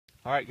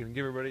All right, gonna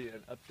give everybody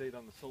an update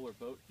on the solar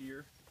boat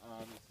here.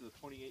 This is a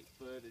 28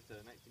 foot, it's a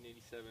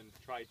 1987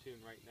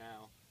 Pontoon right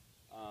now.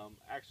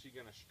 Actually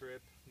gonna strip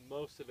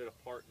most of it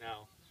apart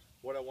now.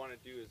 What I wanna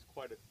do is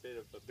quite a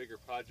bit of a bigger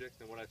project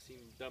than what I've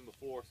seen done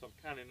before, so I'm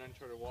kinda in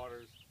uncharted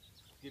waters.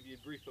 Give you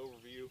a brief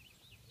overview.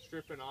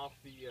 Stripping off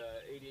the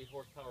 88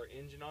 horsepower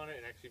engine on it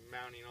and actually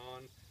mounting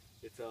on.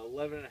 It's a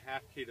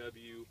 11.5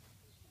 kW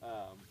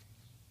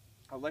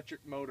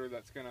electric motor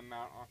that's going to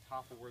mount on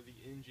top of where the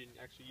engine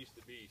actually used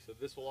to be. So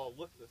this will all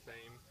look the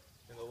same,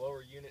 and the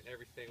lower unit and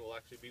everything will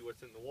actually be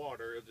what's in the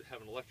water. It'll just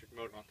have an electric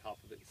motor on top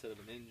of it instead of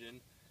an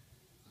engine.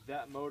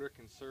 That motor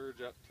can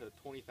surge up to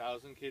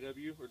 20,000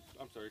 kW, or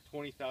I'm sorry,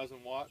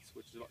 20,000 watts,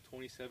 which is about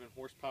 27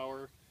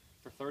 horsepower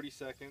for 30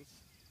 seconds.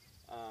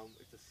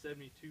 It's a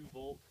 72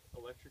 volt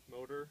electric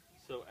motor,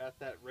 so at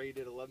that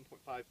rated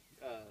 11.5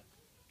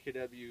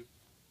 kW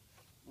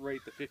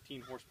rate, the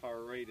 15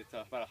 horsepower rate, it's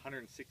about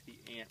 160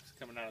 amps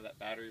coming out of that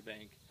battery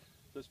bank.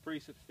 So it's pretty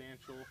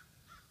substantial.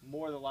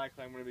 More than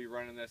likely I'm going to be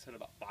running this at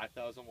about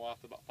 5,000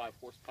 watts, about 5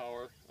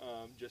 horsepower,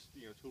 just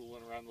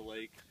tooling around the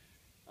lake.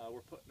 We're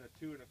putting a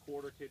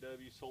 2.25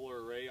 kW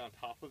solar array on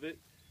top of it.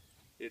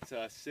 It's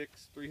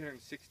 6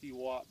 360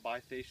 watt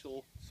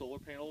bifacial solar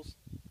panels.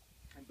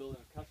 I'm building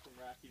a custom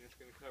racking that's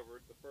going to cover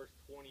the first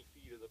 20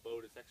 feet of the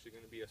boat. It's actually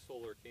going to be a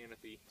solar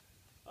canopy.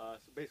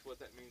 So basically what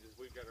that means is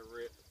we've got to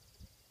rip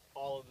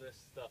all of this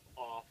stuff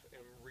off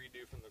and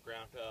redo from the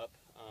ground up.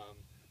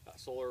 That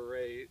solar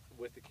array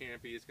with the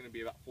canopy is going to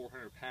be about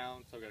 400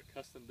 pounds, so I've got to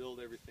custom build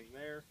everything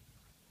there.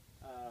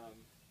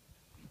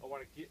 I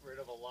want to get rid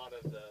of a lot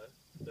of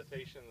the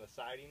fascia and the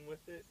siding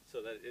with it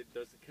so that it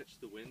doesn't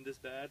catch the wind as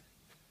bad.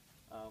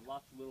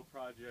 Lots of little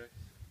projects.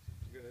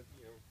 I'm going to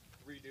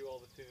redo all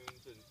the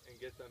tunes and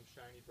get them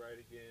shiny bright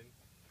again.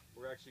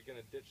 We're actually going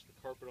to ditch the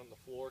carpet on the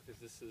floor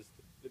because this is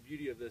the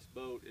beauty of this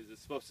boat, is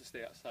it's supposed to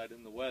stay outside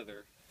in the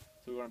weather.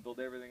 So we want to build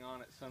everything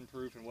on it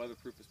sunproof and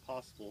weatherproof as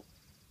possible.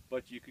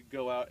 But you could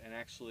go out and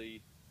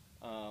actually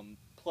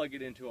plug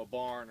it into a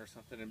barn or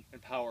something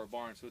and power a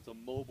barn. So it's a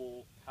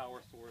mobile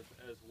power source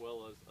as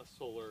well as a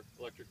solar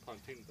electric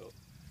pontoon boat.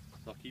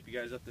 So I'll keep you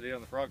guys up to date on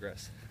the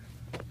progress.